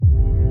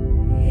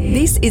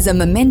This is a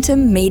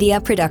Momentum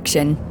Media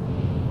production.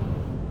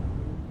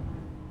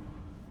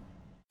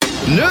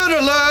 Nerd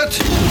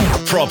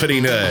alert!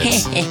 Property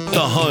Nerds, the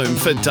home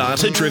for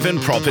data-driven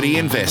property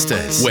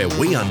investors, where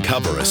we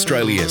uncover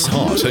Australia's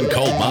hot and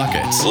cold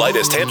markets,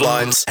 latest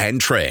headlines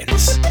and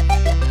trends.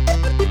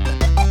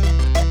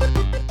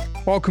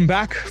 Welcome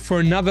back for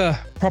another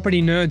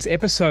Property Nerds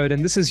episode,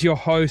 and this is your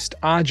host,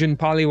 Arjun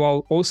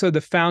Paliwal, also the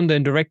founder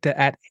and director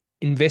at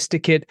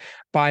InvestorKit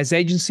Buyers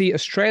Agency,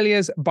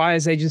 Australia's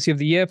Buyers Agency of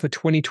the Year for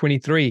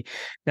 2023.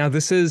 Now,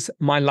 this is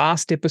my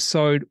last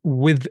episode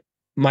with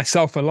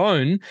myself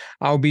alone.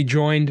 I'll be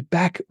joined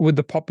back with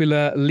the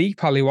popular Leigh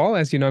Paliwal.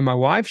 As you know, my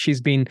wife,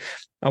 she's been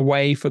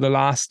away for the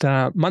last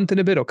month and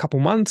a bit, or couple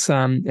months.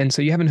 And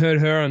so you haven't heard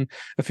her on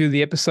a few of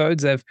the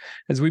episodes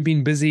as we've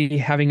been busy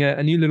having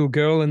a new little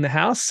girl in the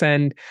house.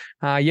 And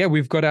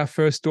we've got our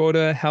first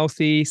daughter,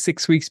 healthy,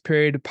 6 weeks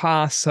period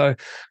passed. So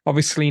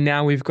obviously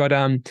now we've got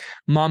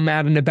mum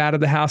out and about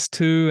of the house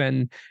too.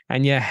 And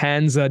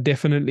hands are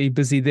definitely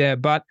busy there.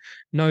 But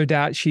no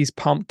doubt she's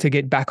pumped to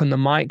get back on the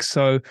mic.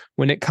 So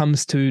when it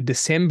comes to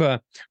December,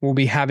 we'll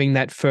be having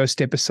that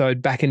first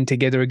episode back in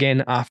together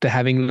again after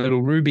having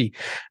little Ruby.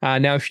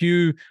 Now, if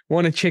you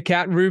want to check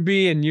out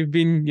Ruby and you've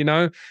been,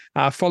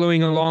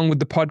 following along with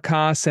the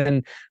podcast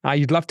and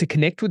you'd love to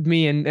connect with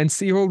me and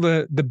see all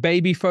the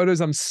baby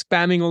photos I'm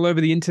spamming all over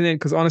the internet,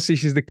 because honestly,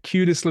 she's the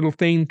cutest little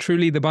thing,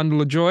 truly the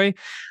bundle of joy.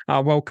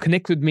 Well,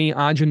 connect with me,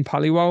 Arjun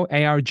Paliwal,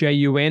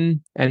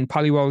 Arjun, and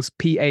Paliwal's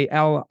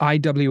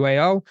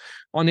Paliwal,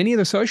 on any of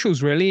the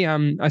socials, really. I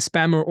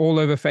spam her all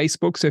over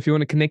Facebook. So if you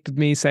want to connect with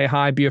me, say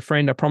hi, be a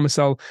friend. I promise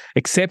I'll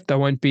accept. I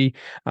won't be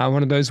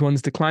one of those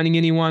ones declining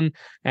anyone.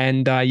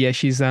 And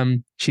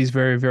she's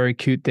very, very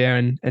cute there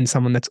and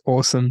someone that's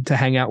awesome to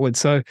hang out with.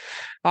 So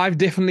I've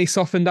definitely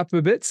softened up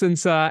a bit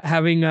since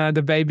having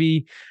the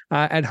baby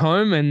at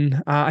home.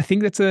 And I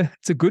think it's a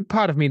good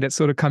part of me that's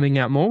sort of coming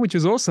out more, which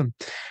is awesome.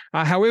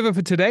 However,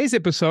 for today's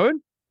episode,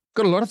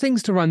 got a lot of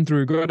things to run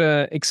through. Got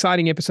an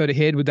exciting episode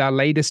ahead with our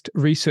latest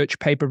research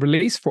paper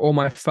release for all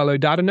my fellow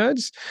data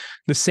nerds.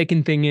 The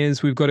second thing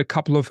is we've got a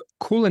couple of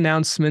cool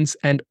announcements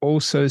and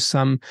also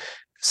some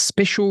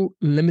special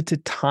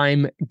limited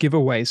time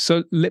giveaways.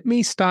 So let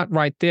me start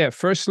right there.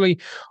 Firstly,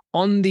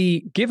 on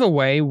the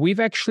giveaway, we've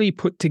actually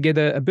put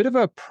together a bit of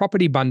a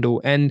property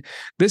bundle. And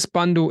this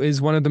bundle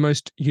is one of the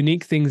most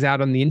unique things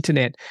out on the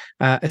internet.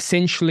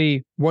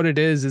 Essentially, what it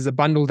is a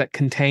bundle that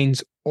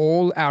contains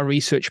all our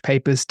research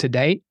papers to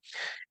date,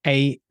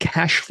 a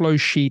cash flow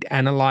sheet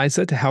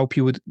analyzer to help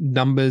you with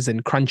numbers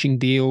and crunching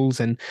deals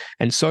and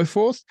so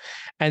forth.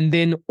 And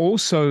then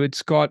also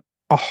it's got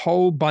a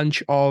whole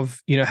bunch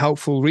of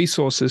helpful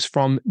resources,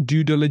 from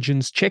due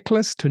diligence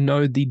checklist to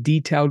know the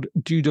detailed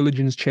due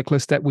diligence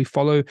checklist that we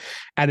follow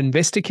at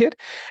InvestorKit,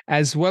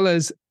 as well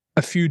as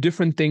a few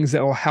different things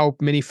that will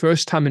help many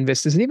first-time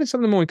investors and even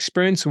some of the more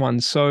experienced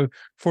ones. So,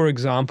 for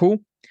example,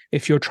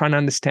 if you're trying to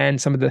understand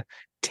some of the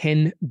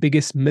 10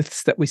 biggest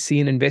myths that we see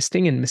in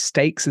investing and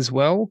mistakes as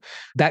well,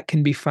 that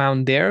can be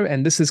found there.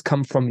 And this has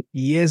come from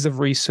years of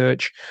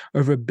research,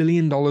 over $1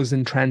 billion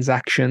in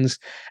transactions,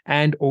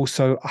 and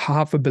also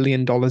 $500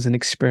 million in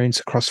experience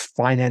across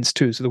finance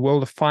too. So the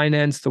world of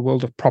finance, the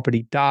world of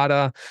property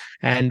data,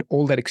 and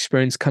all that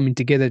experience coming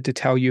together to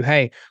tell you,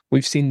 hey,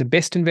 we've seen the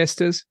best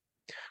investors,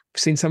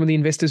 we've seen some of the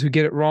investors who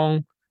get it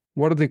wrong.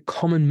 What are the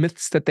common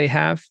myths that they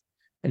have?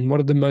 And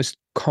what are the most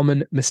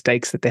common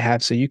mistakes that they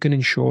have, so you can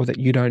ensure that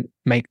you don't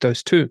make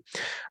those too.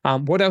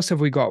 What else have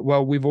we got?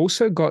 Well, we've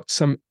also got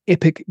some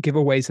epic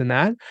giveaways in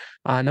that.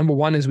 Number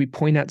one is we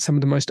point out some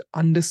of the most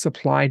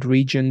undersupplied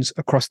regions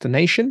across the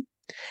nation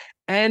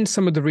and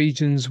some of the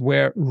regions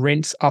where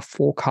rents are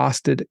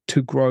forecasted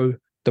to grow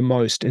the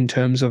most in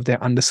terms of their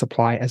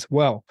undersupply as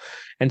well.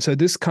 And so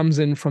this comes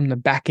in from the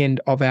back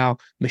end of our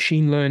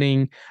machine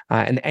learning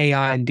and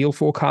AI and deal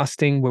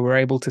forecasting, where we're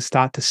able to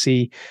start to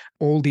see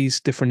all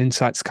these different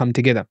insights come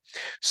together.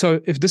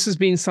 So if this has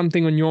been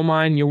something on your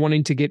mind, you're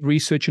wanting to get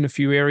research in a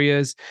few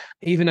areas,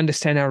 even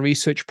understand our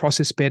research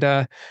process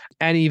better,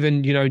 and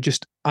even,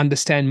 just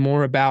understand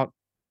more about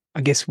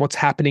what's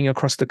happening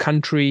across the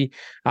country,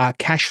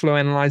 cash flow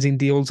analyzing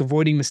deals,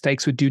 avoiding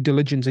mistakes with due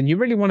diligence. And you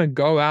really want to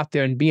go out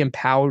there and be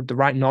empowered, the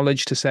right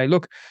knowledge to say,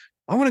 look,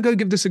 I want to go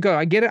give this a go.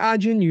 I get it,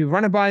 Arjun, you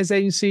run a buyer's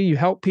agency, you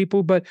help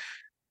people, but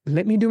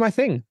let me do my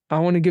thing. I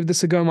want to give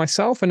this a go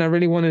myself, and I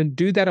really want to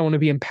do that. I want to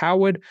be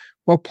empowered.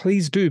 Well,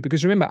 please do,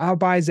 because remember, our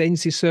buyer's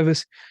agency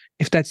service,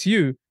 if that's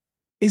you,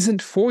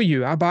 isn't for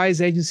you. Our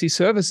buyer's agency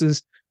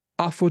services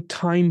are for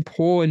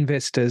time-poor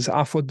investors,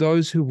 are for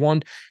those who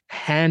want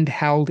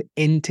handheld,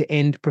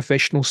 end-to-end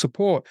professional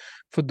support,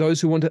 for those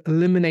who want to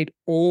eliminate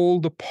all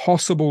the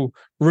possible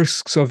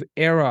risks of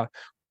error,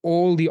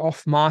 all the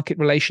off-market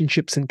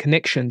relationships and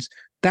connections.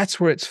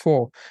 That's where it's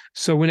for.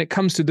 So when it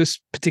comes to this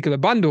particular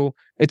bundle,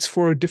 it's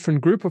for a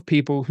different group of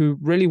people who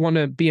really want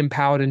to be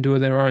empowered and do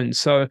their own.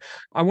 So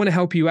I want to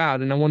help you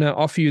out and I want to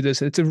offer you this.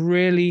 It's a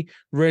really,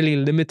 really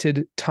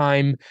limited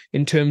time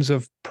in terms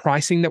of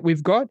pricing that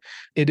we've got.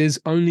 It is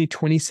only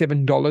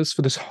 $27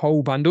 for this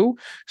whole bundle.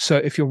 So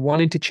if you're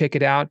wanting to check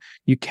it out,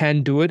 you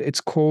can do it.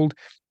 It's called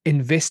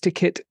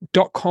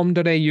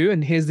investorkit.com.au,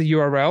 and here's the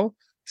URL,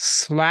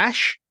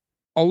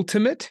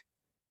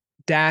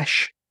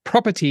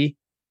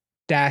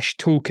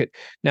 /ultimate-property-toolkit.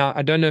 Now,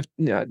 I don't know if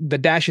the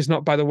dash is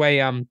not, by the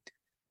way,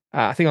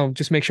 I think I'll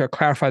just make sure I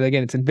clarify that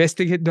again. It's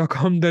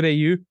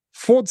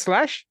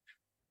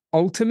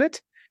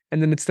investorkit.com.au/ultimate,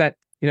 and then it's that,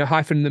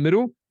 hyphen in the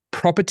middle,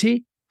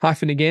 property,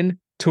 hyphen again,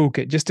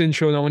 toolkit, just to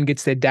ensure no one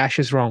gets their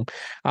dashes wrong.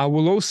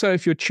 We'll also,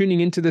 if you're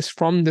tuning into this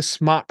from the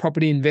Smart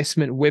Property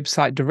Investment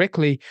website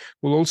directly,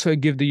 we'll also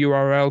give the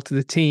URL to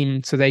the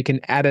team so they can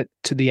add it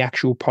to the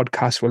actual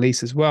podcast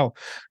release as well.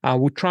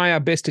 We'll try our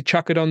best to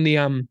chuck it on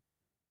the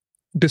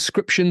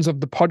descriptions of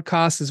the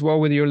podcast as well,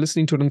 whether you're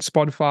listening to it on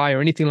Spotify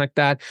or anything like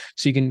that,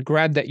 so you can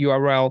grab that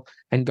URL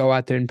and go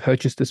out there and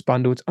purchase this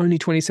bundle. It's only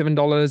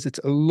 $27. It's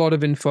a lot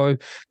of info.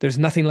 There's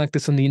nothing like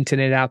this on the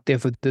internet out there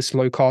for this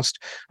low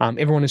cost.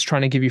 Everyone is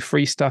trying to give you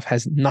free stuff,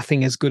 has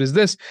nothing as good as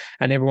this,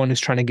 and everyone is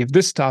trying to give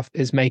this stuff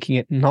is making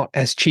it not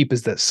as cheap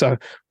as this. So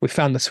we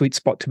found the sweet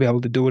spot to be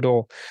able to do it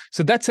all.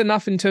 So that's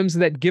enough in terms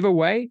of that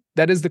giveaway.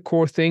 That is the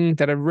core thing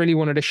that I really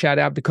wanted to shout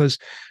out, because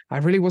I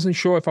really wasn't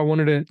sure if I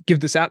wanted to give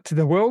this out to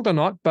the world or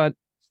not. But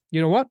you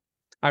know what?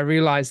 I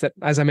realized that,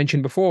 as I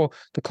mentioned before,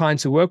 the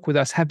clients who work with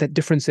us have that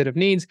different set of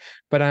needs.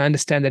 But I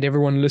understand that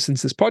everyone who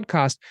listens to this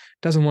podcast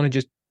doesn't want to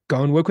just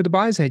go and work with a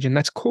buyer's agent.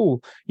 That's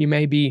cool. You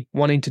may be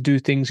wanting to do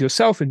things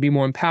yourself and be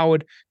more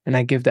empowered, and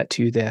I give that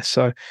to you there.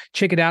 So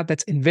check it out.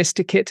 That's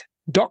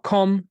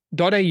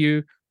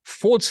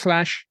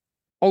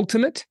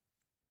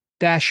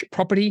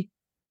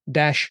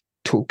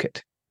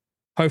investorkit.com.au/ultimate-property-toolkit.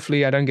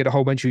 Hopefully I don't get a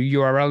whole bunch of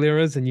URL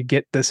errors and you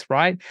get this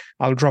right.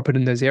 I'll drop it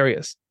in those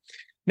areas.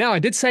 Now, I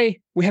did say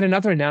we had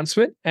another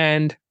announcement,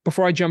 and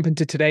before I jump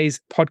into today's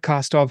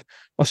podcast of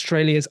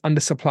Australia's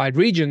undersupplied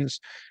regions,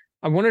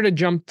 I wanted to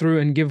jump through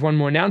and give one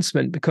more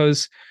announcement,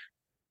 because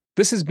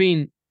this has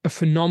been a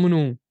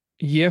phenomenal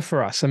year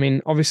for us. I mean,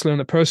 obviously on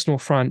the personal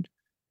front,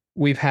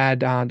 we've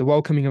had the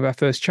welcoming of our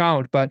first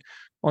child, but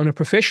on a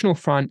professional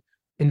front,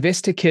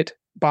 InvestorKit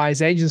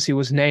Buyers Agency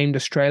was named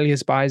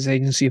Australia's Buyers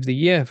Agency of the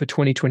Year for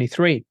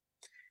 2023.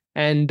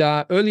 And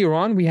earlier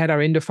on, we had our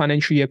end of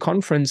financial year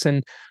conference,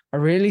 and I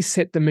really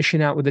set the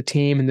mission out with the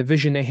team and the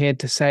vision ahead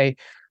to say,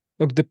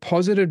 look, the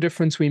positive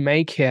difference we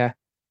make here,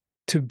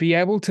 to be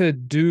able to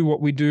do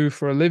what we do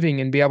for a living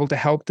and be able to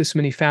help this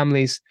many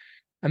families.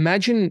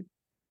 Imagine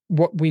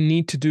what we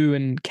need to do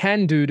and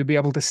can do to be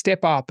able to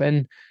step up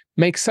and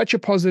make such a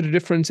positive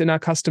difference in our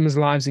customers'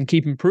 lives and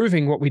keep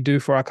improving what we do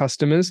for our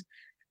customers,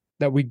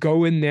 that we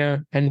go in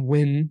there and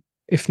win,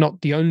 if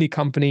not the only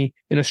company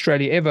in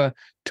Australia ever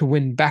to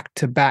win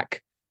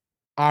back-to-back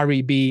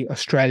REB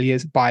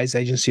Australia's Buyers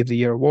Agency of the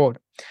Year award.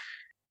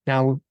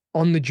 Now,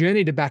 on the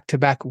journey to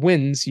back-to-back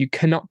wins, you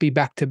cannot be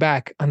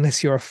back-to-back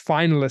unless you're a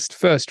finalist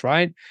first,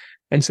 right?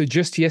 And so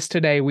just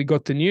yesterday, we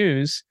got the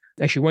news.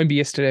 Actually, it won't be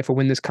yesterday for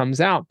when this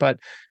comes out, but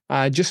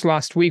just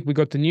last week, we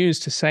got the news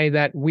to say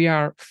that we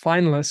are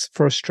finalists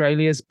for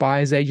Australia's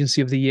Buyers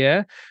Agency of the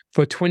Year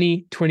for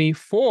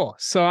 2024.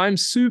 So I'm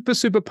super,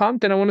 super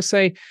pumped. And I want to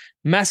say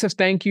massive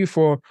thank you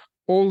for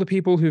all the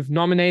people who've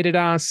nominated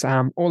us,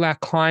 all our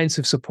clients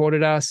who've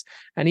supported us,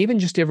 and even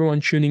just everyone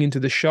tuning into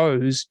the show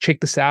who's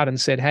checked this out and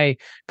said, hey,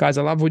 guys,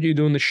 I love what you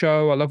do in the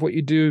show. I love what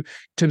you do in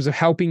terms of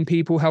helping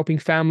people, helping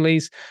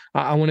families.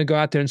 I want to go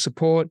out there and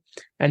support.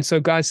 And so,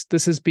 guys,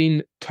 this has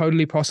been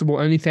totally possible,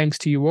 only thanks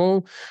to you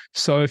all.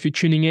 So if you're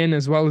tuning in,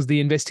 as well as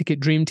the InvestorKit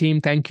Dream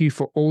Team, thank you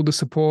for all the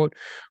support.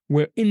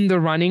 We're in the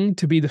running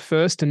to be the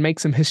first and make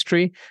some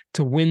history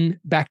to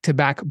win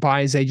back-to-back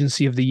Buyers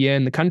Agency of the Year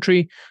in the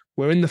country.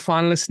 We're in the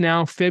finalists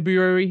now,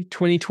 February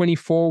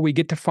 2024. We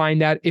get to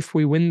find out if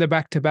we win the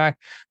back-to-back.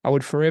 I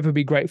would forever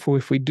be grateful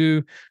if we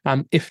do.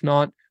 If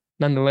not,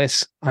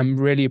 nonetheless, I'm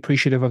really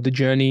appreciative of the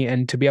journey,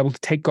 and to be able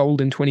to take gold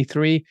in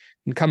 23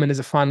 and come in as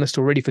a finalist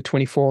already for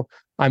 24,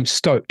 I'm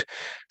stoked.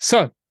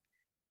 So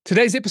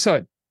today's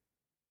episode,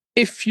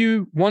 if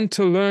you want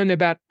to learn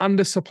about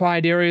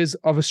undersupplied areas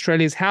of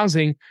Australia's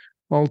housing,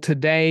 well,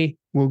 today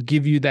we'll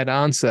give you that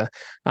answer.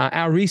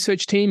 Our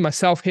research team,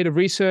 myself, head of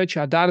research,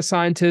 our data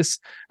scientists,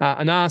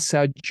 Anas,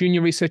 our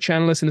junior research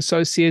analysts and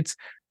associates,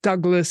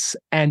 Douglas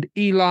and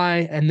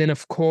Eli, and then,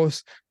 of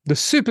course, the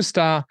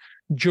superstar,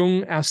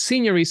 Jung, our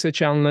senior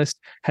research analyst,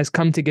 has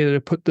come together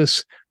to put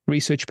this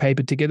research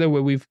paper together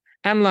where we've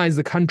analyzed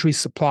the country's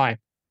supply.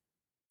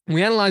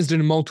 We analyzed it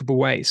in multiple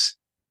ways: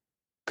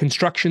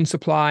 construction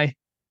supply,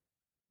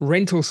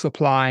 rental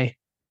supply,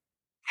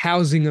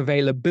 housing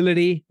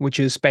availability, which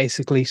is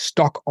basically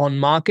stock on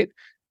market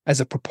as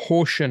a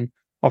proportion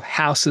of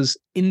houses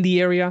in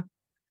the area,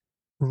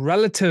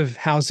 relative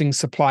housing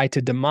supply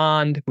to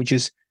demand, which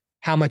is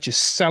how much is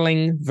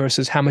selling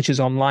versus how much is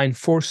online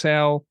for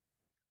sale,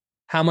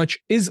 how much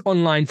is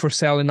online for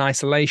sale in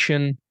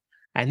isolation,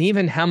 and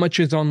even how much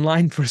is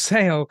online for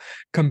sale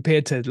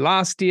compared to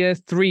last year,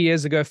 3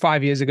 years ago,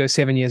 5 years ago,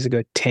 7 years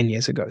ago, 10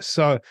 years ago.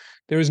 So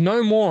there is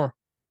no more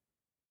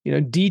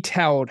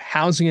detailed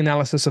housing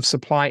analysis of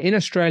supply in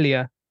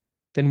Australia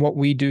than what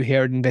we do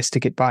here at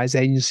InvestorKit Buyers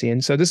Agency.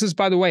 And so this is,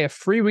 by the way, a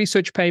free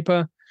research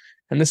paper.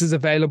 And this is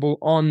available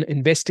on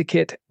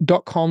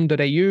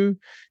investorkit.com.au.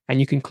 And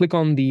you can click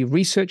on the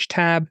research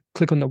tab,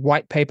 click on the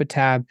white paper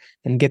tab,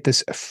 and get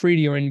this free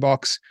to your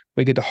inbox.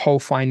 We get the whole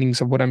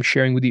findings of what I'm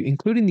sharing with you,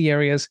 including the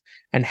areas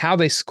and how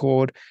they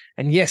scored.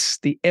 And yes,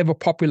 the ever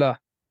popular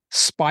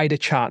spider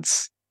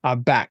charts are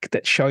back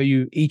that show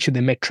you each of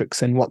the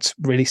metrics and what's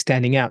really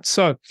standing out.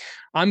 So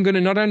I'm going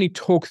to not only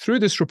talk through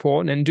this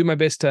report and do my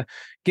best to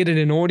get it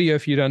in audio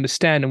for you to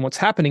understand and what's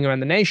happening around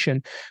the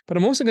nation, but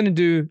I'm also going to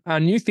do a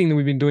new thing that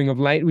we've been doing of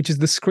late, which is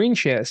the screen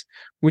shares,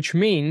 which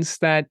means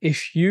that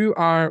if you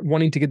are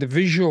wanting to get the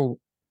visual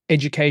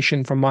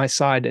education from my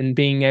side and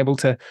being able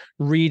to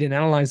read and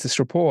analyze this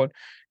report,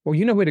 well,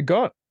 you know where to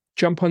go.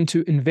 Jump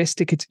onto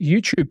InvestorKit's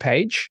YouTube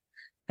page,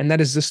 and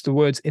that is just the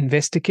words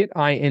InvestorKit,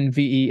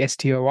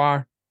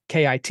 InvestorKit,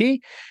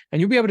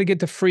 and you'll be able to get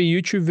the free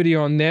YouTube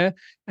video on there.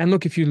 And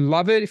look, if you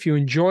love it, if you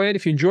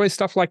enjoy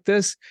stuff like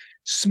this,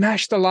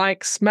 smash the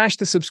like, smash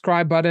the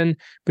subscribe button,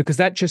 because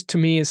that just to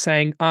me is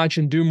saying,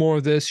 Arjun, do more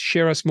of this,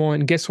 share us more.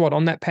 And guess what?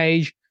 On that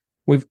page,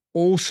 we've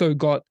also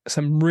got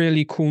some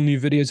really cool new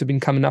videos I've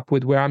been coming up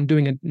with where I'm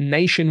doing a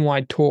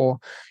nationwide tour,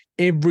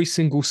 every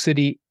single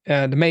city,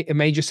 the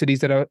major cities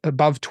that are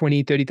above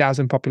 20,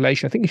 30,000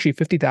 population. I think actually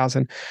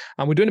 50,000.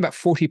 We're doing about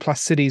 40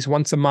 plus cities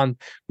once a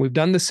month. We've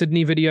done the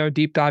Sydney video,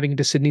 deep diving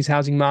into Sydney's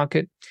housing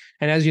market.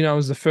 And as you know, I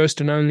was the first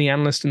and only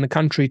analyst in the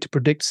country to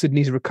predict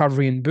Sydney's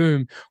recovery and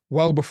boom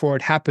well before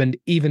it happened,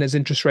 even as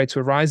interest rates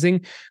were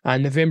rising.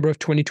 In November of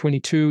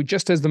 2022,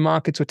 just as the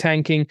markets were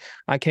tanking,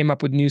 I came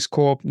up with News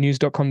Corp,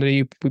 news.com.au.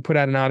 We put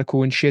out an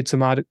article and shared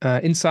some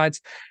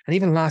insights. And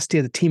even last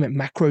year, the team at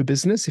Macro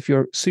Business, if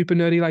you're super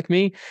nerdy like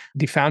me,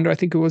 the founder, I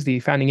think it was the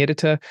founding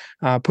editor,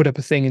 put up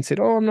a thing and said,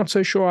 I'm not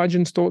so sure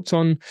Arjun's thoughts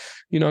on,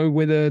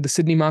 whether the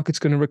Sydney market's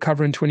going to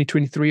recover in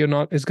 2023 or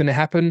not is going to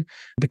happen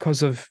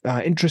because of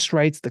interest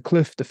rates, the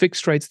cliff, the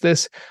fixed rates,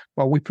 this.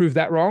 Well, we proved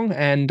that wrong,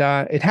 and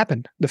it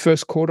happened. The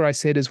first quarter, I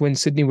said, is when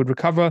Sydney would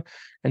recover.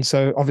 And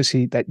so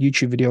obviously that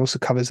YouTube video also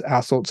covers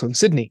our thoughts on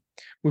Sydney.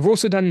 We've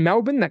also done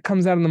Melbourne. That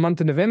comes out in the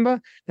month of November.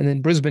 And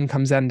then Brisbane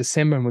comes out in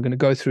December. And we're going to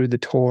go through the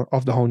tour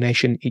of the whole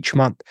nation each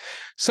month.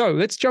 So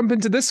let's jump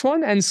into this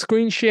one and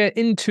screen share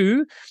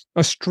into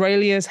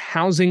Australia's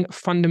housing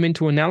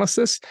fundamental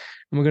analysis.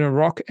 And we're going to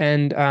rock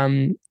and,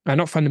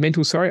 not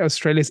fundamental, sorry,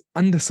 Australia's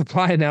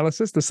undersupply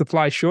analysis, the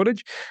supply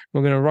shortage.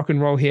 We're going to rock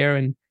and roll here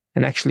and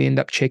actually end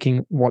up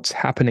checking what's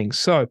happening.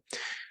 So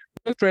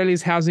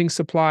Australia's housing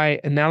supply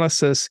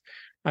analysis,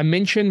 I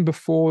mentioned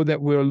before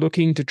that we're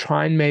looking to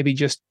try and maybe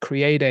just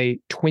create a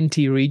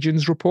 20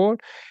 regions report.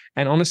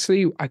 And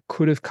honestly, I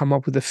could have come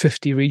up with a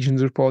 50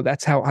 regions report.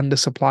 That's how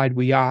undersupplied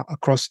we are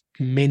across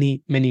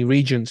many, many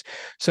regions.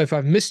 So if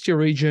I've missed your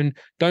region,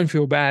 don't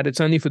feel bad.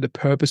 It's only for the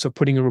purpose of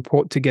putting a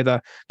report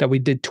together that we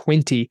did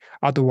 20.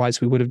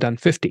 Otherwise, we would have done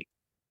 50.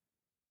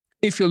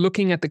 If you're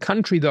looking at the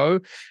country,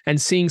 though,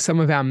 and seeing some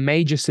of our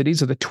major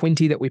cities, or the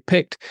 20 that we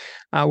picked,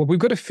 well, we've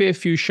got a fair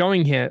few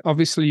showing here.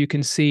 Obviously, you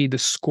can see the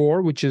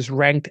score, which is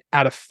ranked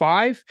out of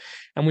 5.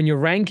 And when you're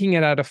ranking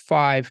it out of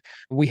 5,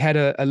 we had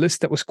a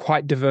list that was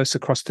quite diverse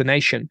across the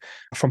nation,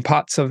 from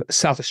parts of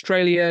South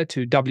Australia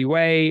to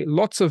WA,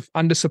 lots of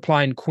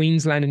undersupply in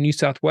Queensland and New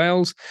South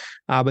Wales,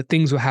 but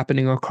things were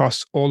happening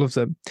across all of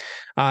them.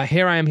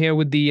 Here I am here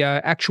with the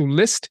actual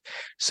list.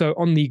 So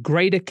on the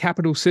greater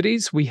capital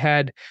cities, we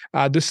had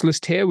this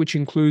list here, which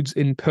includes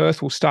in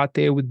Perth, we'll start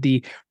there with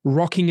the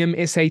Rockingham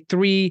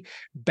SA3,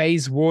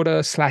 Bayswater /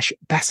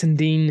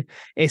 Bassendean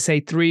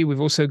SA3. We've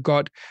also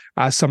got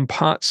some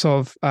parts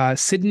of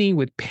Sydney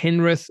with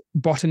Penrith,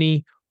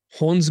 Botany,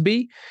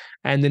 Hornsby.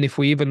 And then if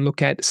we even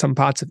look at some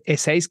parts of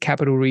SA's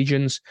capital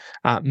regions,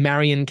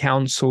 Marion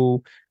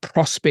Council,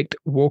 Prospect,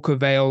 Walker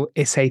Vale,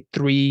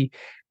 SA3,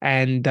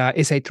 and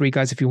SA3,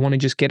 guys, if you want to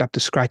just get up to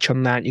scratch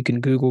on that, you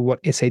can Google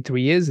what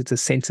SA3 is. It's a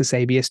census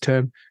ABS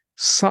term.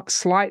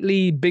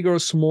 Slightly bigger or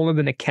smaller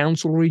than a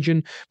council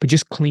region, but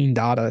just clean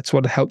data. That's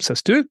what it helps us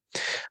do.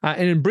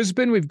 And in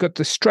Brisbane, we've got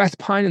the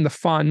Strathpine in the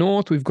far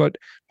north. We've got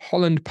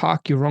Holland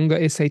Park, Yeronga,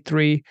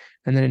 SA3.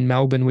 And then in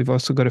Melbourne, we've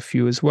also got a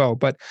few as well.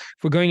 But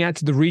if we're going out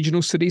to the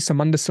regional cities, some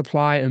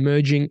undersupply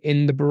emerging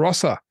in the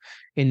Barossa,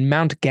 in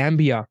Mount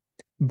Gambier,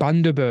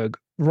 Bundaberg,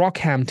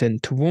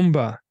 Rockhampton,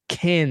 Toowoomba,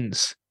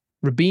 Cairns,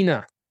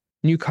 Robina,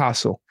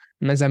 Newcastle.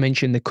 And as I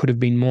mentioned, there could have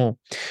been more.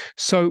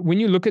 So when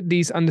you look at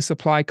these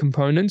undersupply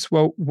components,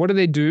 well, what do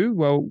they do?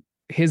 Well,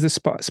 here's the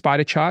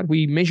spider chart.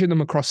 We measure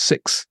them across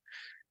 6.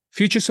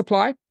 Future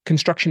supply,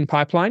 construction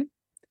pipeline.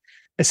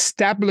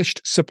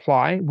 Established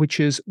supply, which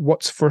is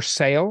what's for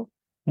sale,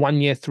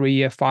 1 year, 3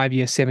 year, 5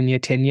 year, 7 year,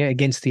 10 year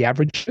against the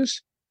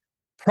averages.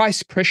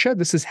 Price pressure,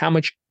 this is how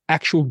much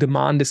actual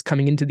demand is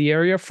coming into the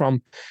area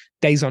from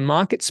days on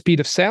market, speed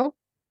of sale.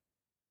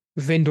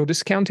 Vendor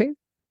discounting,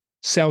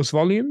 sales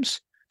volumes.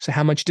 So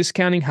how much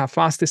discounting, how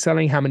fast they're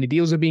selling, how many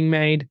deals are being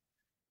made,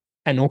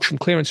 and auction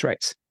clearance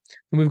rates.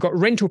 And we've got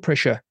rental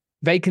pressure,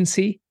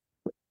 vacancy,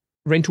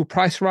 rental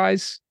price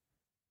rise,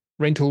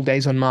 rental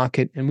days on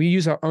market, and we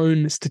use our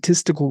own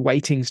statistical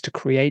weightings to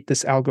create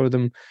this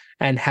algorithm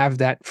and have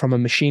that from a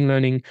machine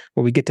learning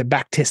where we get to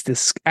backtest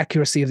this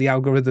accuracy of the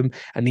algorithm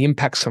and the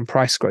impacts on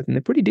price growth. And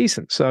they're pretty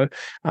decent. So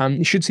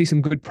you should see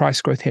some good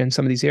price growth here in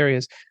some of these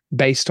areas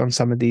based on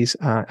some of these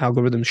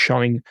algorithms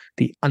showing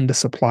the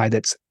undersupply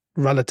that's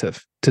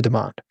relative to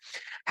demand.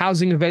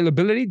 Housing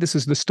availability, this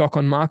is the stock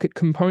on market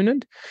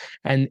component,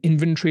 and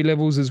inventory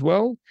levels as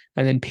well.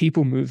 And then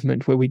people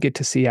movement, where we get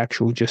to see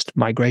actual just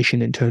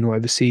migration internal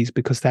overseas,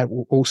 because that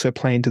will also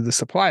play into the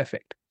supply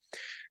effect.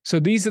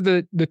 So these are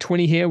the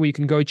 20 here where you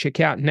can go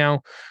check out.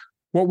 Now,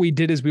 what we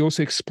did is we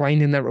also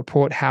explained in that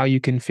report how you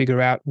can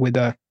figure out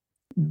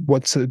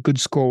what's a good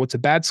score, what's a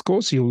bad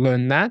score. So you'll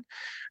learn that.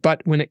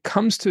 But when it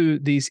comes to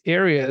these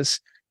areas,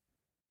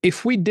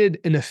 if we did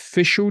an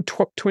official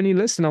top 20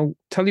 list, and I'll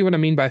tell you what I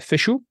mean by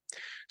official.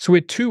 So we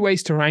had two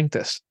ways to rank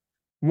this.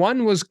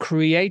 One was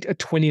create a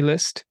 20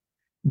 list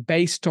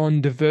based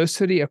on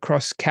diversity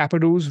across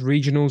capitals,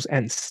 regionals,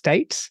 and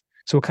states.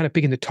 So we're kind of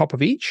picking the top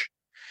of each.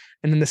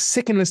 And then the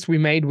second list we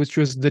made, which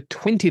was the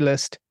 20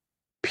 list,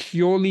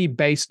 purely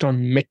based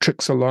on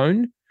metrics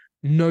alone,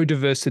 no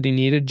diversity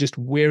needed, just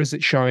where is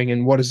it showing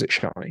and what is it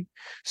showing.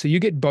 So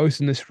you get both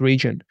in this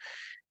region.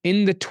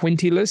 In the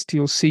 20 list,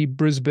 you'll see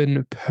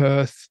Brisbane,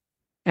 Perth,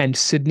 and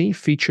Sydney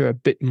feature a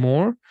bit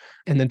more.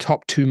 And the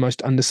top two most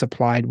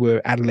undersupplied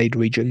were Adelaide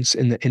regions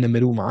in the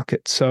middle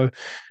market. So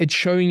it's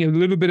showing a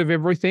little bit of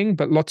everything,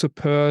 but lots of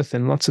Perth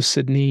and lots of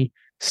Sydney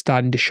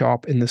starting to show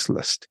up in this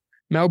list.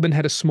 Melbourne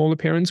had a small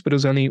appearance, but it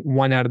was only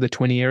 1 out of the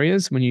 20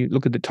 areas when you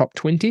look at the top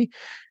 20.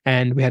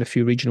 And we had a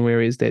few regional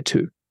areas there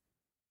too.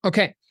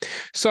 Okay,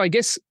 so I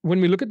guess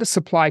when we look at the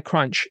supply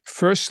crunch,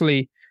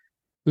 firstly,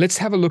 let's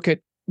have a look at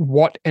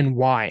what and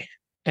why.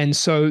 And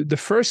so the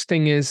first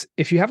thing is,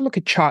 if you have a look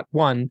at chart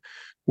 1,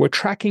 we're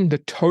tracking the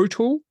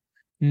total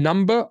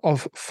number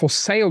of for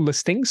sale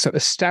listings, so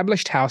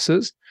established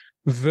houses,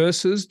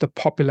 versus the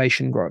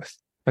population growth.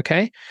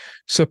 Okay,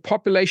 so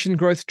population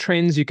growth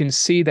trends, you can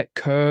see that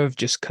curve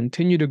just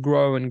continue to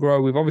grow and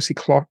grow. We've obviously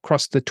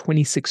crossed the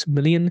 26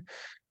 million.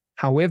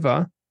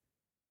 However,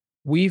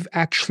 we've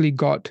actually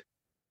got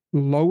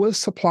lower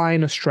supply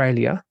in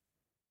Australia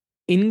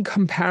in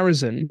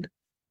comparison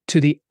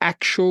to the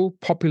actual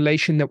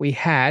population that we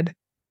had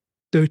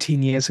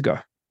 13 years ago.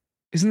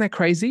 Isn't that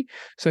crazy?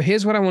 So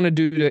here's what I want to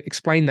do to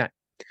explain that.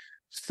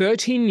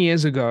 13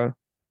 years ago,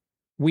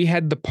 we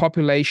had the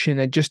population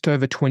at just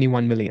over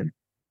 21 million,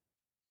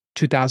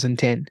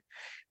 2010.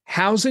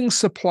 Housing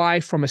supply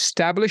from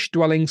established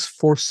dwellings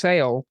for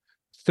sale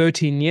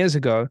 13 years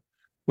ago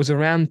was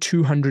around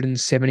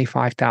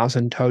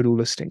 275,000 total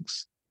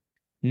listings.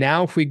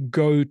 Now, if we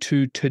go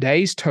to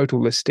today's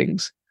total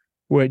listings,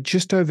 we're at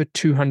just over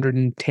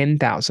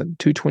 210,000,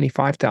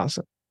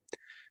 225,000.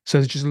 So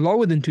it's just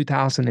lower than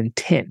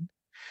 2010.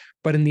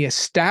 But in the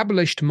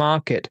established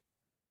market,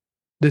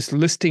 this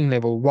listing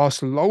level,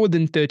 whilst lower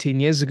than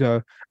 13 years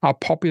ago, our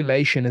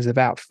population is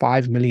about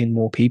 5 million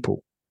more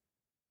people.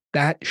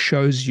 That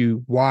shows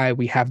you why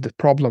we have the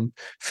problem.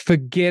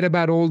 Forget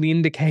about all the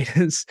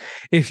indicators.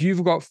 If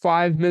you've got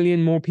 5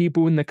 million more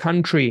people in the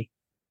country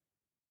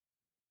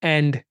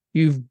and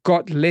you've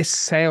got less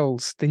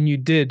sales than you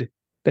did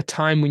the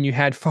time when you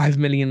had 5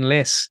 million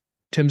less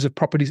in terms of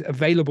properties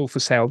available for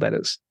sale, that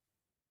is,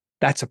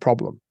 that's a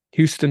problem.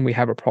 Houston, we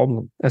have a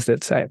problem, as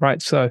they'd say,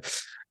 right? So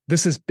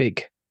this is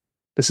big.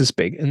 This is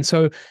big. And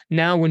so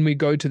now when we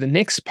go to the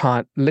next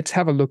part, let's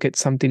have a look at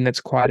something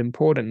that's quite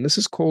important. This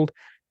is called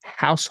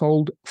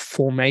household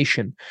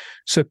formation.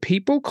 So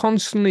people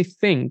constantly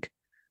think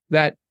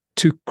that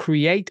to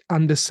create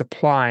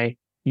undersupply,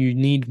 you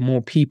need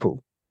more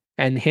people.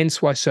 And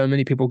hence why so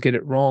many people get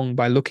it wrong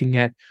by looking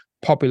at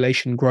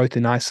population growth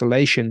in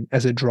isolation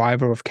as a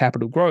driver of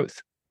capital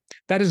growth.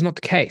 That is not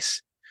the case.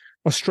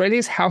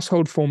 Australia's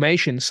household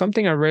formation,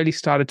 something I really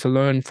started to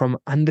learn from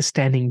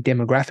understanding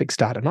demographics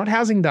data, not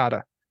housing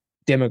data,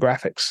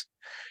 demographics.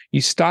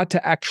 You start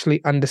to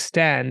actually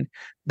understand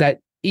that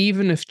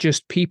even if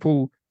just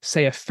people,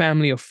 say a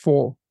family of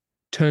 4,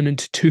 turn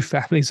into 2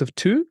 families of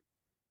 2,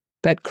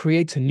 that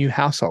creates a new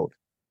household,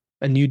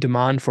 a new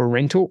demand for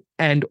rental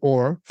and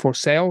or for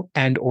sale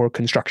and or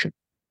construction.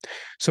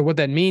 So what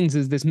that means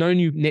is there's no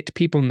new net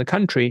people in the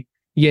country,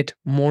 yet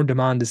more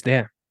demand is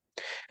there.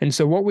 And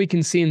so what we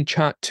can see in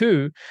chart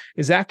 2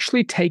 is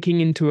actually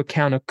taking into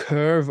account a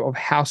curve of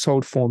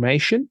household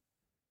formation.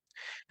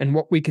 And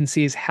what we can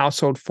see is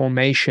household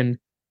formation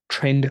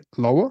trend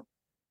lower,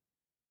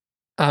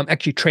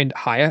 actually trend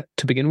higher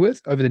to begin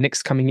with over the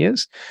next coming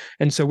years.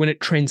 And so when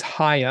it trends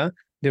higher,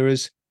 there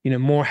is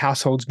more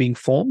households being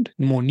formed,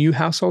 more new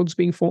households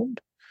being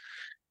formed.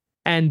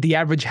 And the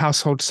average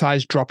household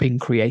size dropping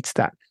creates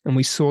that. And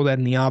we saw that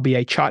in the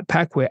RBA chart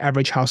pack where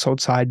average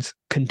household size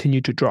continue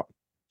to drop.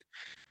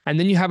 And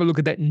then you have a look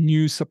at that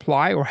new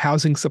supply or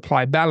housing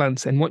supply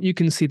balance. And what you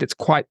can see that's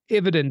quite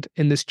evident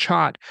in this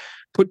chart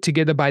put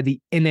together by the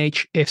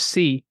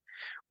NHFC,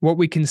 what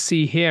we can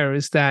see here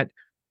is that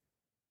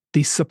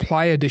the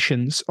supply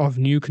additions of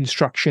new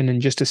construction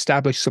and just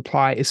established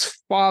supply is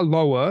far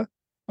lower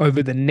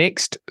over the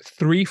next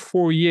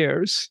 3-4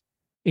 years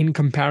in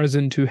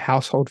comparison to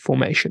household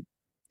formation.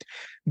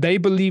 They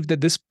believe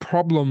that this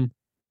problem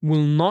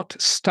will not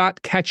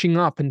start catching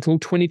up until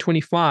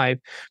 2025.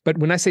 But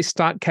when I say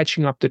start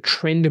catching up, the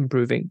trend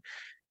improving,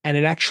 and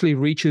it actually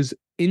reaches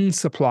in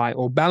supply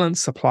or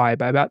balanced supply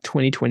by about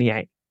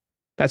 2028.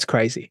 That's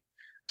crazy.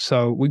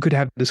 So we could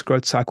have this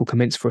growth cycle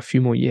commence for a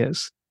few more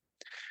years.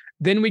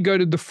 Then we go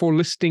to the for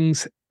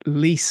listings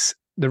lease,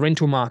 the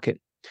rental market.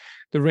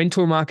 The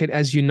rental market,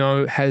 as you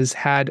know, has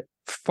had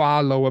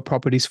far lower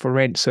properties for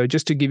rent. So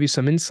just to give you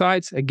some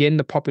insights, again,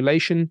 the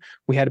population,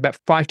 we had about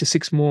 5 to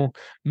 6 more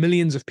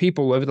millions of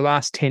people over the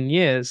last 10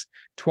 years,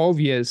 12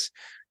 years.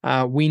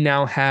 We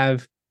now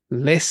have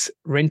less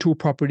rental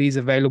properties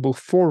available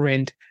for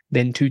rent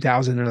than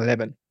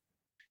 2011.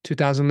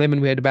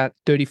 2011, we had about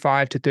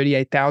 35 to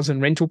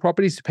 38,000 rental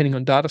properties, depending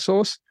on data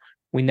source.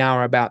 We now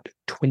are about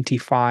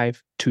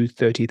 25 to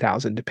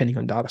 30,000, depending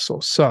on data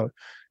source. So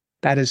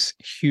that is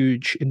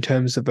huge in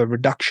terms of a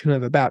reduction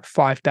of about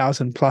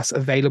 5,000 plus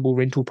available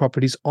rental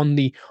properties on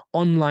the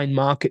online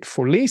market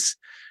for lease,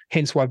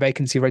 hence why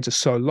vacancy rates are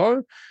so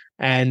low,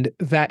 and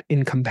that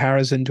in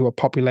comparison to a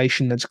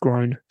population that's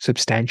grown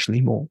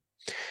substantially more.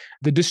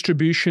 The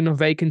distribution of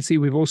vacancy,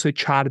 we've also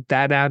charted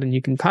that out, and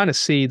you can kind of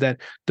see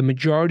that the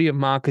majority of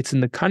markets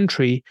in the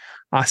country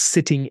are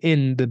sitting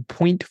in the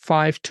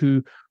 0.5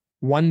 to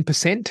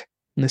 1%,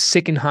 and the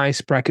second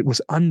highest bracket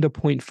was under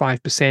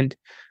 0.5%,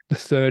 the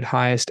third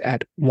highest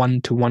at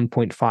 1 to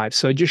 1.5.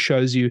 So it just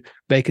shows you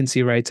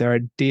vacancy rates are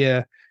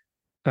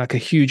like a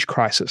huge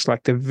crisis,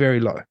 like they're very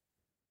low.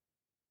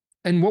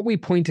 And what we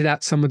pointed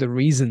out, some of the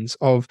reasons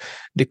of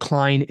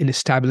decline in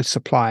established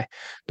supply.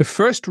 The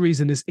first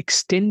reason is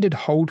extended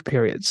hold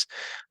periods.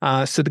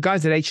 So the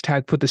guys at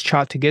HTAG put this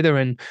chart together,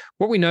 and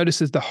what we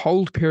notice is the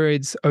hold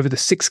periods over the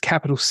 6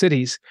 capital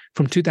cities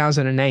from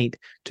 2008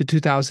 to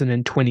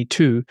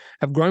 2022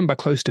 have grown by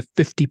close to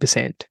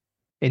 50%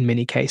 in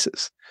many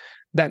cases.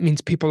 That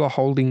means people are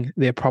holding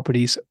their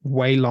properties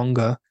way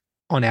longer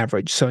on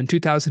average. So in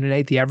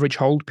 2008, the average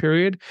hold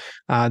period,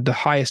 the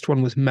highest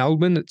one was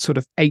Melbourne at sort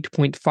of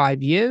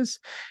 8.5 years.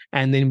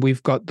 And then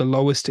we've got the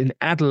lowest in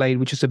Adelaide,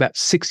 which is about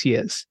 6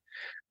 years.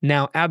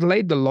 Now,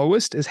 Adelaide, the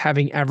lowest, is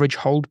having average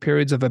hold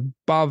periods of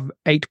above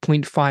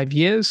 8.5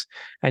 years,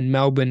 and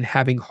Melbourne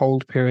having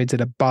hold periods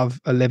at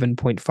above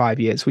 11.5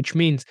 years, which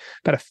means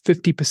about a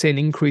 50%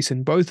 increase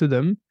in both of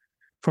them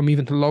from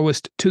even the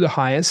lowest to the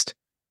highest.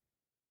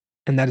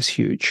 And that is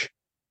huge.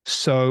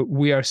 So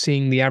we are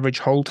seeing the average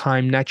hold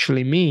time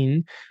naturally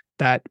mean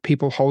that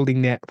people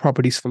holding their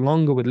properties for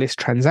longer with less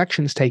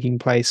transactions taking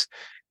place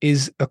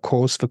is a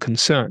cause for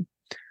concern.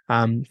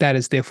 That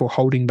is therefore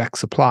holding back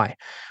supply.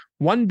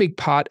 One big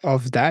part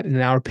of that, in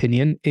our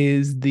opinion,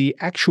 is the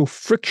actual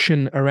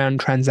friction around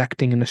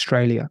transacting in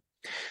Australia.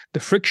 The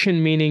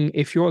friction meaning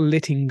if you're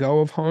letting go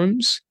of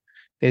homes,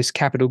 there's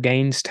capital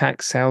gains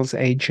tax, sales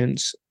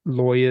agents,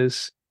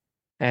 lawyers,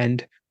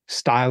 and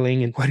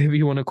styling and whatever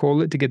you want to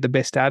call it to get the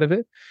best out of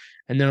it.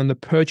 And then on the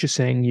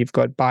purchasing, you've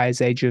got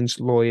buyers agents,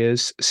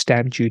 lawyers,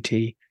 stamp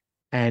duty,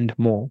 and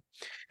more.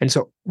 And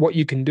so what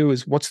you can do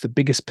is, what's the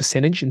biggest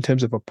percentage in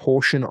terms of a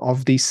portion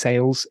of these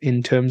sales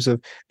in terms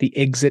of the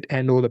exit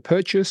and or the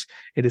purchase?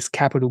 It is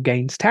capital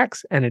gains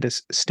tax and it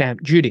is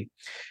stamp duty.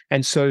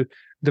 And so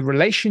the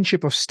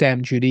relationship of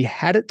stamp duty,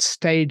 had it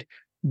stayed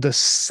the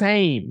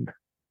same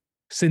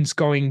since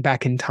going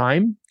back in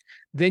time,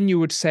 then you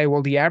would say,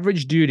 well, the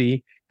average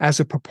duty as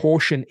a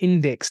proportion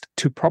indexed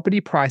to property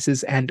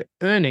prices and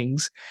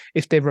earnings,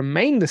 if they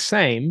remain the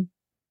same,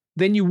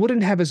 then you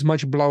wouldn't have as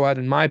much blowout,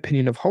 in my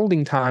opinion, of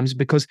holding times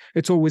because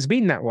it's always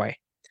been that way.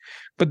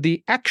 But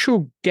the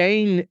actual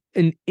gain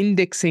in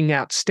indexing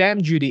out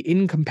stamp duty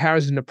in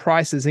comparison to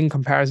prices, in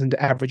comparison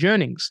to average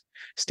earnings,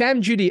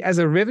 stamp duty as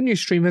a revenue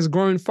stream has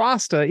grown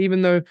faster,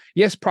 even though,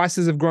 yes,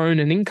 prices have grown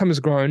and income has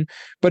grown,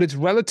 but it's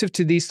relative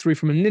to these three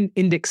from an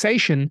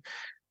indexation,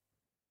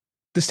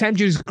 the stamp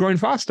duty has grown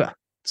faster.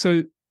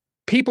 So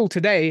people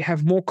today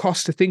have more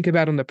costs to think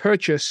about on the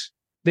purchase.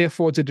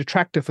 Therefore, it's a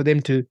detractor for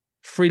them to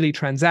freely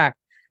transact.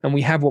 And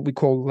we have what we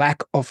call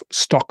lack of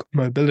stock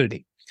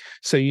mobility.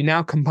 So you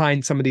now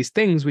combine some of these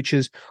things, which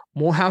is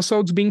more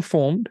households being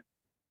formed,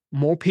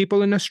 more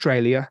people in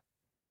Australia,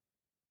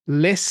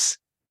 less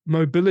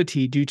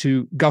mobility due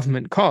to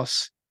government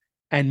costs,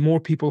 and more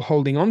people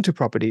holding on to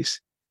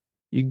properties.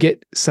 You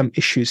get some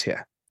issues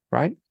here,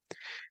 right?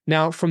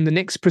 Now, from the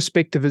next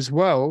perspective as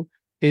well,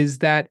 is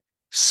that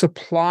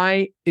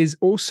supply is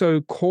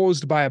also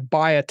caused by a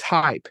buyer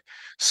type.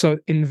 So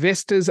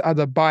investors are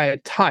the buyer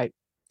type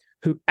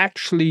who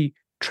actually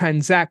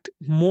transact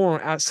more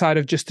outside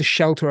of just the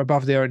shelter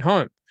above their own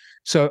home.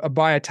 So a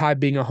buyer type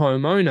being a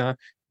homeowner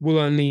will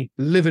only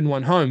live in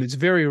one home. It's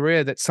very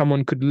rare that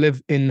someone could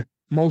live in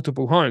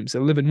multiple homes.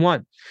 They'll live in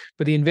one.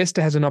 But the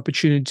investor has an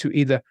opportunity to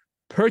either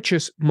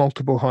purchase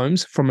multiple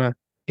homes from an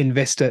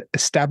investor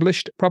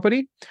established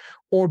property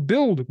or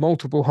build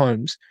multiple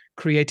homes,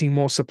 creating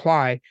more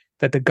supply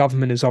that the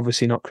government is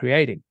obviously not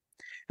creating.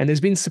 And there's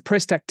been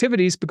suppressed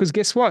activities because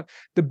guess what?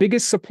 The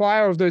biggest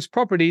supplier of those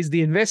properties,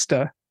 the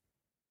investor,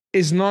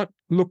 is not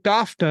looked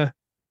after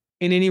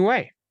in any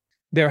way.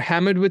 They're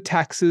hammered with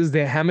taxes,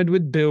 they're hammered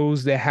with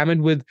bills, they're hammered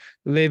with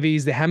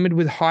levies, they're hammered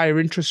with higher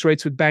interest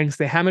rates with banks,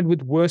 they're hammered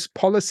with worse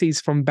policies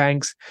from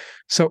banks.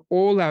 So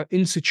all our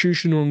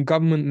institutional and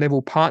government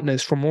level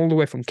partners, from all the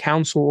way from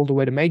council, all the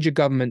way to major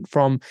government,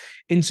 from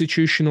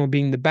institutional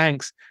being the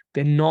banks,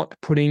 they're not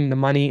putting the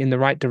money in the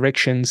right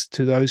directions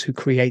to those who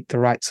create the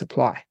right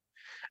supply.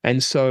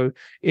 And so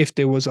if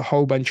there was a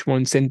whole bunch more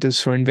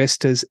incentives for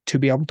investors to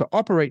be able to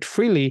operate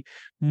freely,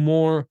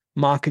 more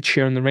market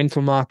share in the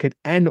rental market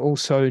and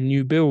also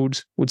new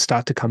builds would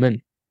start to come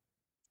in.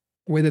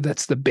 Whether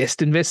that's the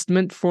best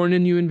investment for a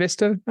new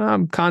investor,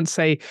 can't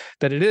say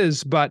that it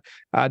is, but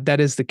that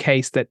is the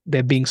case, that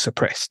they're being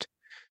suppressed.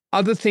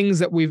 Other things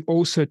that we've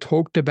also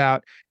talked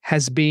about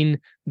has been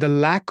the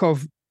lack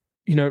of,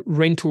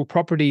 rental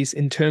properties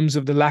in terms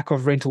of the lack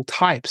of rental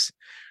types.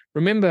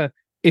 Remember,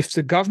 if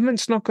the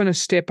government's not going to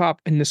step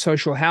up in the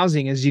social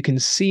housing, as you can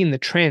see in the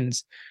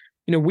trends,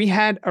 we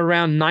had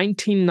around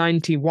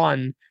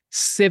 1991,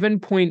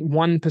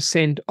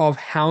 7.1% of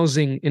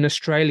housing in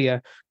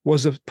Australia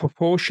was a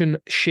proportion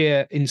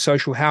share in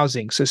social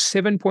housing. So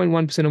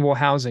 7.1% of all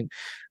housing.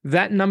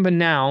 That number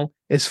now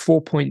is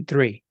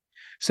 4.3.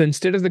 So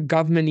instead of the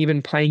government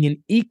even playing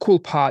an equal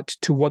part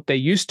to what they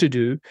used to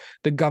do,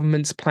 the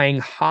government's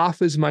playing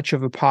half as much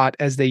of a part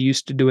as they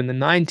used to do in the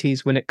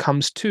 90s when it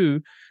comes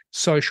to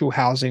social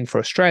housing for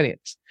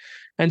Australians.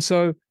 And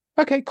so,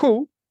 okay,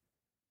 cool.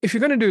 If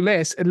you're going to do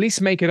less, at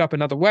least make it up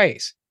in other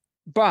ways.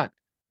 But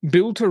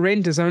build to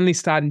rent is only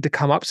starting to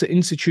come up. So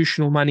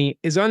institutional money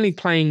is only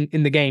playing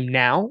in the game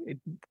now. It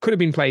could have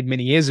been played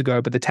many years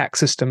ago, but the tax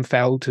system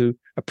failed to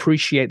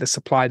appreciate the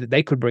supply that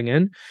they could bring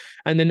in.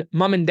 And then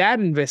mum and dad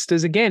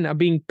investors, again, are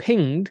being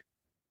pinged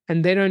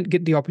and they don't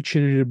get the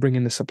opportunity to bring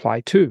in the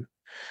supply too.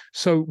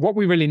 So what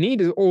we really need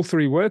is all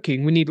three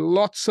working. We need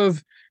lots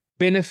of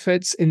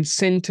benefits,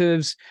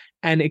 incentives,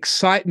 and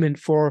excitement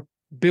for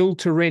build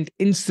to rent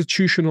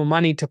institutional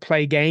money to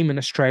play game in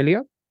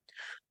Australia.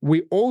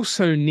 We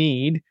also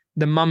need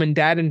the mum and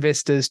dad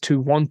investors to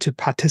want to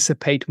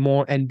participate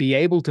more and be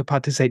able to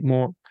participate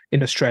more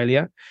in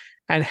Australia.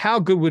 And how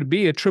good would it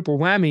be, a triple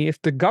whammy,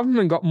 if the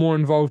government got more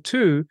involved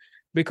too,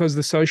 because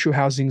the social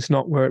housing is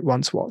not where it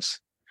once was.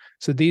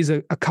 So these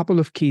are a couple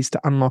of keys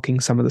to unlocking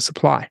some of the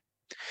supply.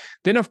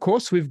 Then, of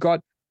course, we've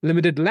got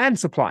limited land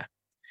supply.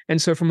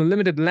 And so from a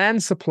limited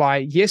land supply,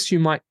 yes, you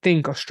might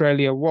think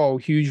Australia, whoa,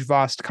 huge,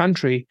 vast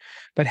country,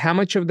 but how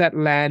much of that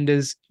land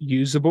is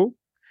usable?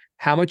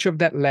 How much of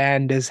that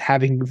land is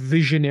having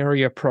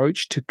visionary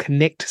approach to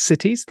connect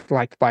cities,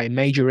 like by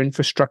major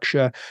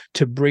infrastructure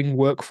to bring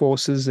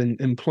workforces and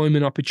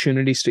employment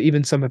opportunities to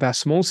even some of our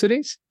small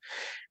cities?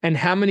 And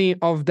how many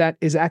of that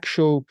is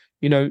actual,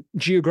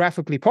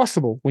 geographically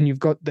possible when you've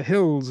got the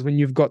hills, when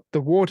you've got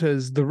the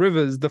waters, the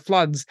rivers, the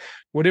floods,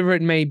 whatever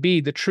it may be,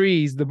 the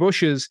trees, the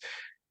bushes?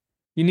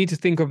 You need to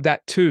think of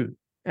that too.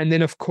 And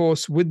then, of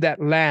course, with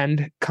that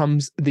land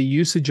comes the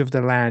usage of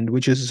the land,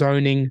 which is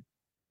zoning,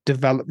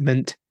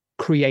 development,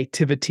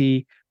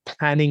 creativity,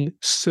 planning,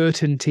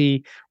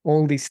 certainty.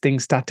 All these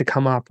things start to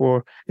come up,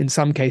 or in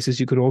some cases,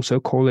 you could also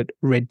call it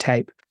red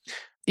tape.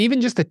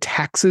 Even just the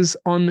taxes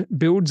on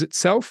builds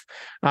itself,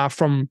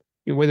 from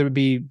whether it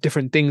be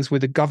different things where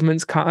the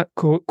government's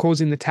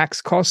causing the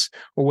tax costs,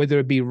 or whether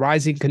it be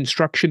rising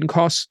construction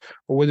costs,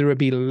 or whether it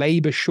be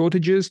labor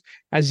shortages.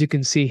 As you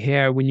can see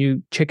here, when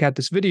you check out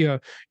this video,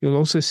 you'll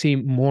also see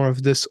more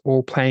of this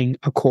all playing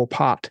a core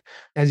part.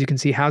 As you can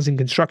see, housing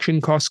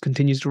construction costs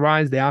continues to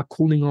rise. They are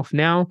cooling off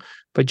now,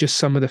 but just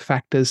some of the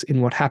factors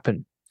in what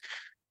happened.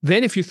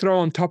 Then if you throw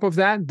on top of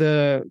that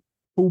the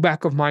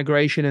pullback of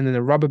migration and then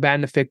the rubber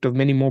band effect of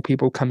many more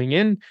people coming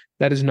in,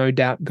 that is no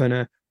doubt going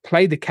to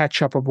play the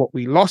catch up of what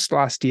we lost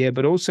last year,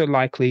 but also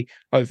likely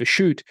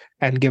overshoot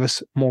and give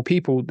us more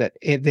people that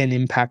then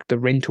impact the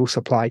rental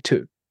supply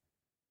too.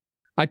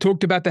 I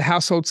talked about the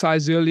household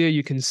size earlier.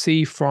 You can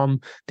see from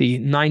the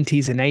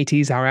 90s and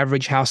 80s, our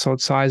average household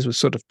size was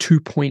sort of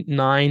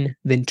 2.9,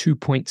 then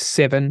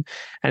 2.7, and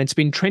it's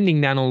been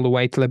trending down all the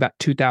way till about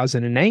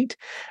 2008.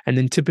 And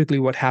then typically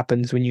what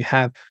happens when you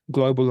have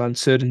global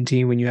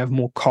uncertainty, when you have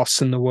more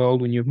costs in the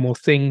world, when you have more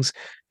things,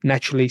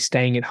 naturally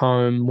staying at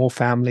home, more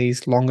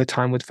families, longer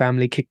time with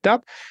family kicked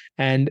up.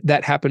 And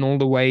that happened all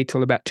the way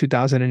till about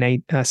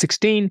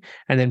 2016.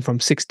 And then from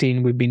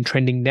 16, we've been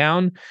trending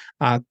down.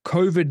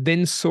 COVID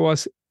then saw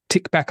us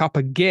tick back up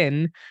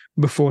again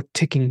before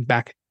ticking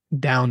back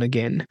down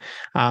again,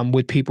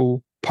 with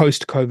people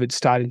post-COVID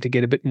starting to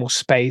get a bit more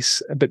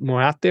space, a bit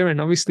more out there. And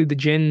obviously the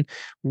Gen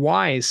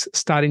Ys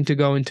starting to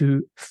go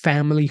into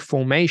family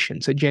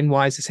formation. So Gen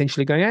Y is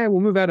essentially going, hey, we'll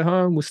move out of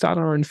home, we'll start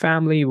our own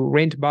family, we'll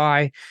rent,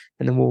 buy,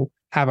 and then we'll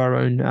have our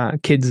own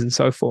kids and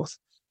so forth.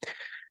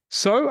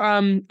 So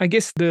I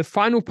guess the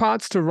final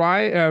parts to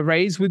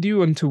raise with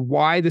you into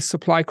why the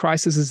supply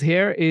crisis is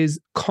here is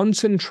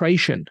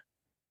concentration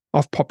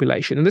of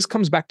population. And this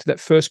comes back to that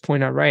first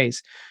point I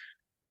raised.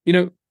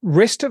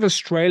 Rest of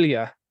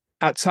Australia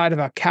outside of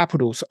our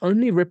capitals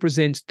only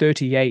represents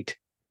 38%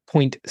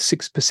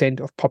 38.6%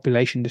 of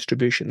population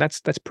distribution. That's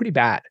pretty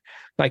bad.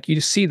 Like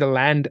you see the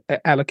land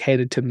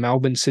allocated to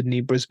Melbourne,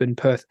 Sydney, Brisbane,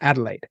 Perth,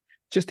 Adelaide.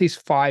 Just these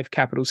 5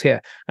 capitals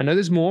here. I know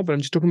there's more, but I'm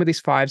just talking about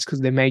these 5s because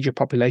they're major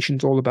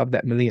populations all above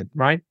that million,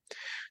 right?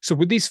 So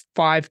with these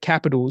 5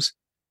 capitals,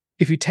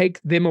 if you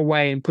take them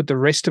away and put the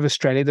rest of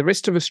Australia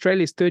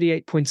is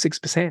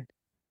 38.6%.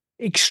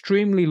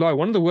 Extremely low.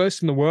 One of the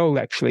worst in the world,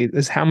 actually,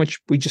 is how much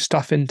we just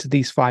stuff into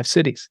these 5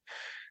 cities.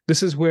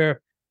 This is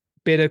where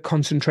better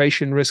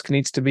concentration risk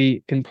needs to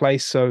be in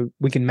place so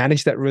we can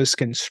manage that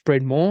risk and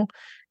spread more.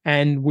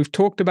 And we've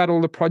talked about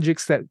all the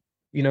projects that,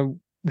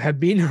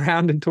 have been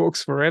around in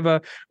talks forever,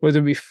 whether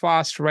it be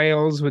fast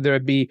rails, whether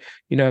it be,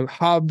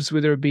 hubs,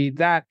 whether it be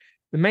that.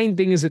 The main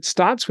thing is it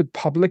starts with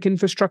public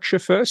infrastructure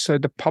first. So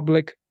the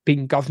public,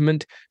 being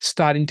government,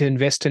 starting to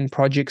invest in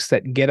projects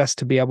that get us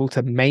to be able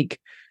to make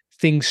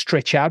things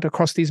stretch out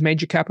across these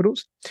major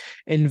capitals,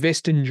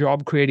 invest in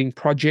job creating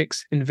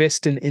projects,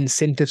 invest in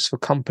incentives for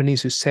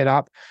companies who set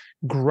up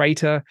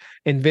greater,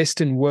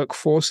 invest in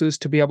workforces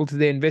to be able to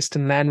then invest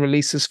in land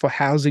releases for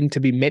housing to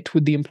be met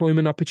with the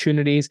employment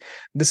opportunities.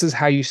 This is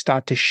how you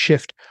start to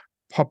shift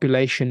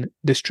population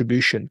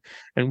distribution.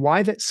 And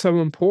why that's so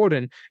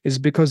important is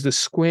because the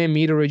square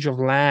meterage of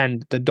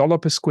land, the dollar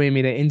per square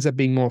meter, ends up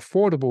being more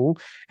affordable.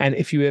 And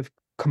if you have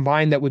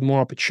combine that with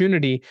more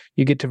opportunity,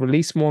 you get to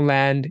release more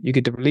land, you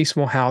get to release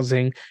more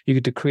housing, you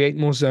get to create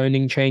more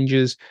zoning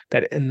changes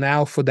that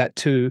allow for that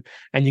too,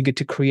 and you get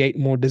to create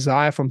more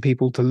desire from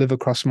people to live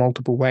across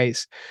multiple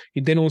ways.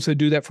 You then also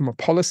do that from a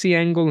policy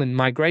angle and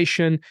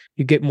migration,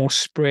 you get more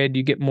spread,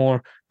 you get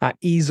more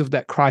ease of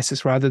that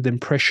crisis rather than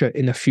pressure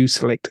in a few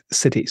select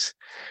cities.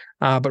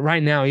 But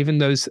right now, even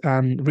those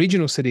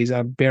regional cities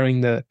are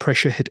bearing the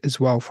pressure hit as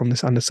well from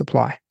this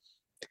undersupply.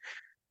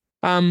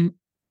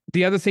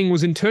 The other thing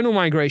was internal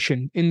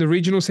migration. In the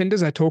regional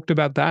centers, I talked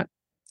about that.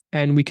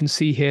 And we can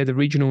see here the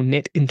regional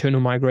net internal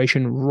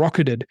migration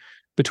rocketed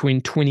between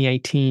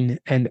 2018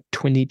 and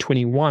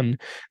 2021.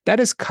 That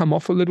has come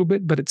off a little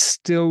bit, but it's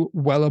still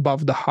well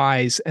above the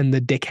highs and the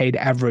decade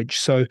average.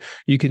 So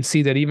you can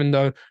see that even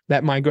though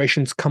that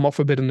migration's come off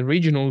a bit in the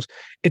regionals,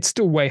 it's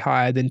still way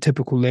higher than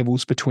typical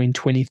levels between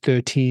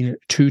 2013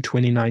 to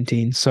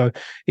 2019. So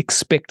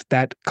expect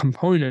that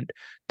component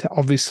to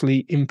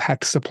obviously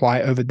impact supply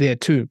over there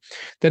too.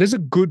 That is a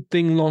good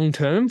thing long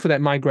term for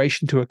that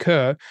migration to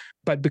occur,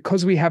 but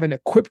because we haven't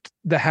equipped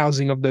the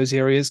housing of those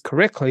areas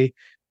correctly,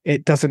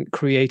 it doesn't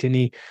create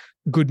any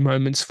good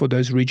moments for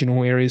those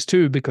regional areas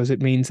too, because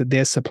it means that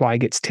their supply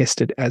gets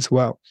tested as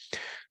well.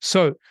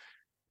 So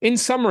in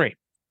summary,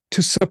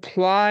 to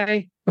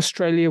supply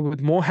Australia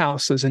with more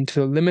houses and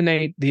to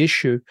eliminate the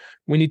issue,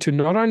 we need to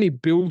not only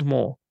build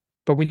more,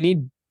 but we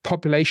need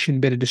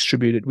population better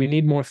distributed. We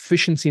need more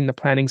efficiency in the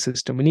planning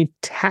system. We need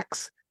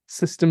tax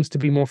systems to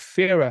be more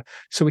fairer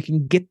so we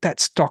can get that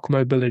stock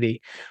mobility.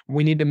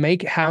 We need to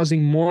make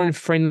housing more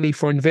friendly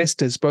for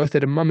investors, both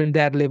at a mum and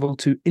dad level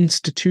to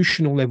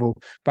institutional level,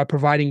 by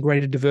providing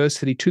greater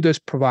diversity to those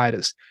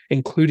providers,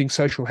 including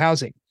social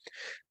housing.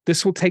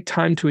 This will take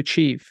time to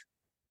achieve,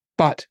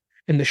 but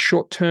in the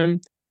short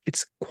term,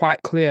 it's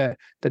quite clear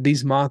that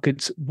these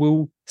markets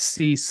will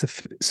see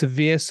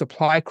severe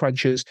supply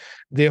crunches,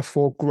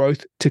 therefore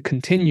growth to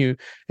continue,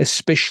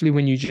 especially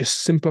when you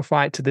just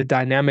simplify it to the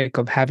dynamic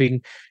of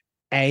having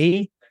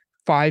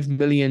 5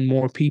 million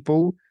more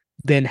people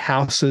than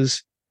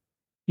houses,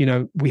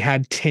 we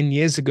had 10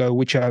 years ago,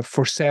 which are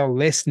for sale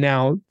less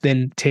now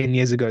than 10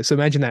 years ago. So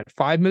imagine that,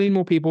 5 million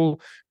more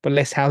people, but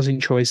less housing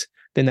choice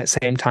than that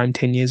same time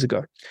 10 years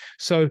ago.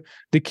 So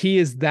the key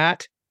is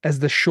that as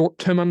the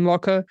short-term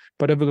unlocker,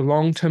 but over the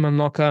long-term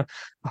unlocker,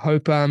 I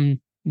hope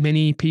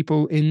many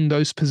people in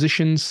those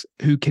positions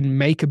who can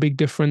make a big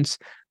difference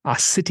are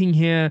sitting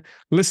here,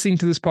 listening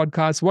to this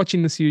podcast,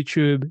 watching this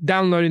YouTube,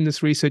 downloading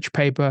this research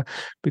paper,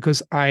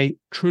 because I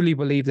truly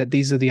believe that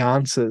these are the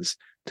answers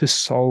to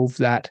solve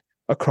that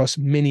across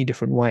many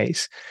different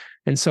ways.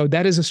 And so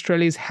that is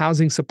Australia's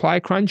housing supply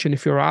crunch. And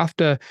if you're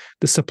after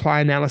the supply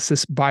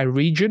analysis by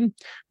region,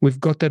 we've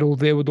got that all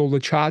there with all the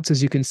charts,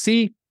 as you can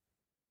see,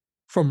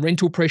 from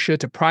rental pressure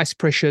to price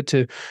pressure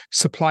to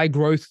supply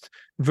growth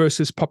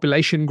versus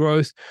population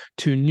growth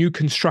to new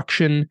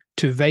construction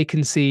to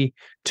vacancy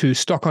to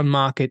stock on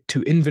market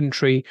to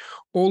inventory,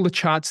 all the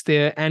charts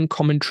there and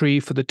commentary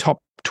for the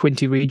top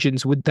 20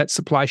 regions with that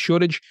supply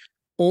shortage,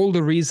 all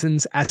the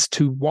reasons as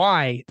to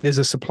why there's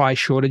a supply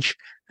shortage,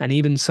 and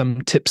even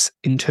some tips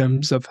in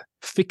terms of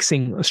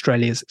fixing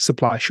Australia's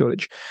supply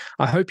shortage.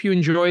 I hope you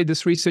enjoyed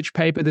this research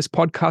paper, this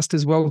podcast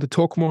as well, to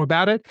talk more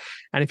about it.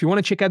 And if you want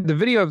to check out the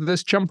video of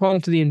this, jump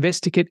on to the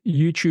InvestorKit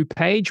YouTube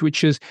page,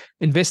 which is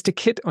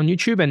InvestorKit on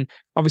YouTube. And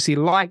obviously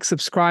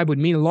subscribe would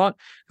mean a lot.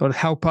 It would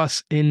help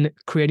us in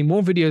creating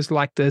more videos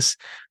like this,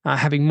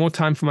 having more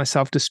time for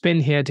myself to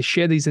spend here to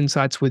share these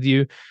insights with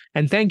you.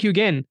 And thank you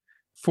again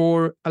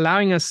for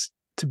allowing us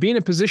to be in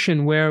a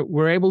position where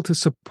we're able to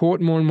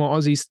support more and more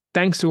Aussies,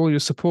 thanks to all your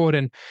support.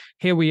 And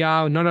here we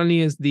are, not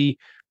only as the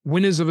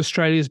winners of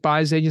Australia's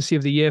Buyers Agency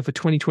of the Year for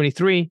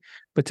 2023,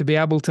 but to be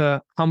able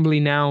to humbly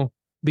now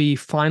be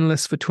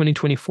finalists for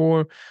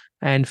 2024.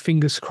 and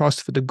fingers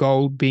crossed for the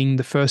gold being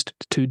the first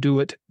to do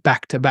it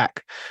back to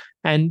back.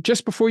 And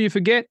just before you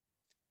forget,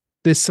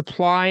 this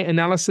supply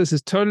analysis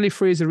is totally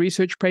free as a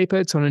research paper.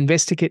 It's on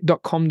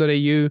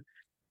investorkit.com.au.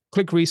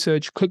 Click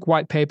research, click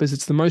white papers.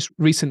 It's the most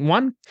recent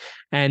one.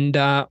 And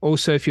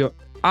also, if you're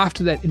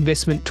after that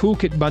investment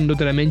toolkit bundle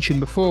that I mentioned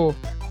before,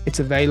 it's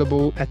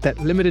available at that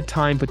limited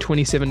time for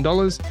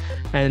 $27.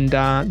 And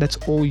that's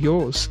all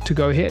yours to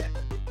go ahead.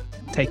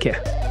 Take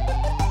care.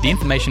 The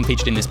information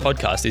featured in this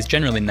podcast is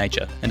general in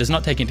nature and does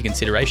not take into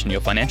consideration your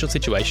financial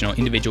situation or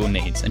individual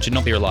needs and should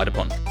not be relied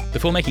upon.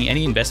 Before making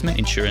any investment,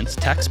 insurance,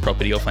 tax,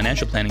 property or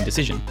financial planning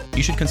decision,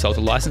 you should consult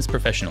a licensed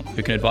professional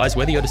who can advise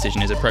whether your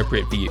decision is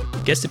appropriate for you.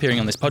 Guests appearing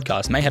on this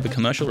podcast may have a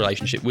commercial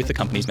relationship with the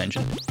companies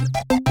mentioned.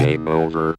 Game over.